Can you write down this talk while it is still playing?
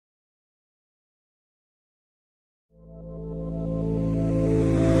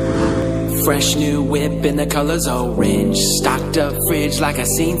Fresh new whip and the color's orange. Stocked up fridge like I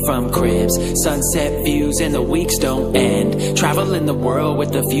seen from cribs. Sunset views and the weeks don't end. Traveling the world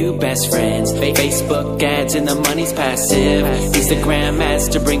with a few best friends. Facebook ads and the money's passive. Instagram ads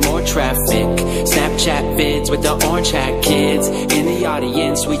to bring more traffic. Snapchat vids with the orange hat kids. In the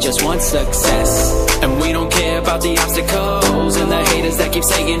audience we just want success. And we don't care about the obstacles and the haters that keep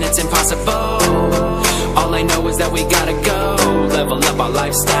saying it's impossible. All I know is that we gotta go level up our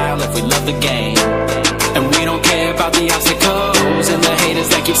lifestyle if we love the game. And we don't care about the obstacles and the haters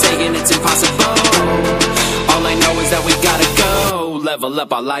that keep saying it's impossible. All I know is that we gotta go level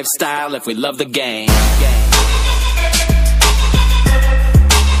up our lifestyle if we love the game.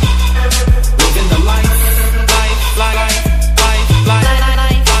 Living the life,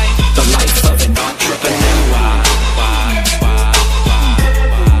 the life of an entrepreneur.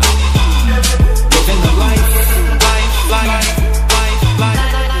 Living the life,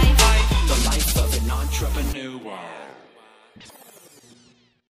 the life of an entrepreneur.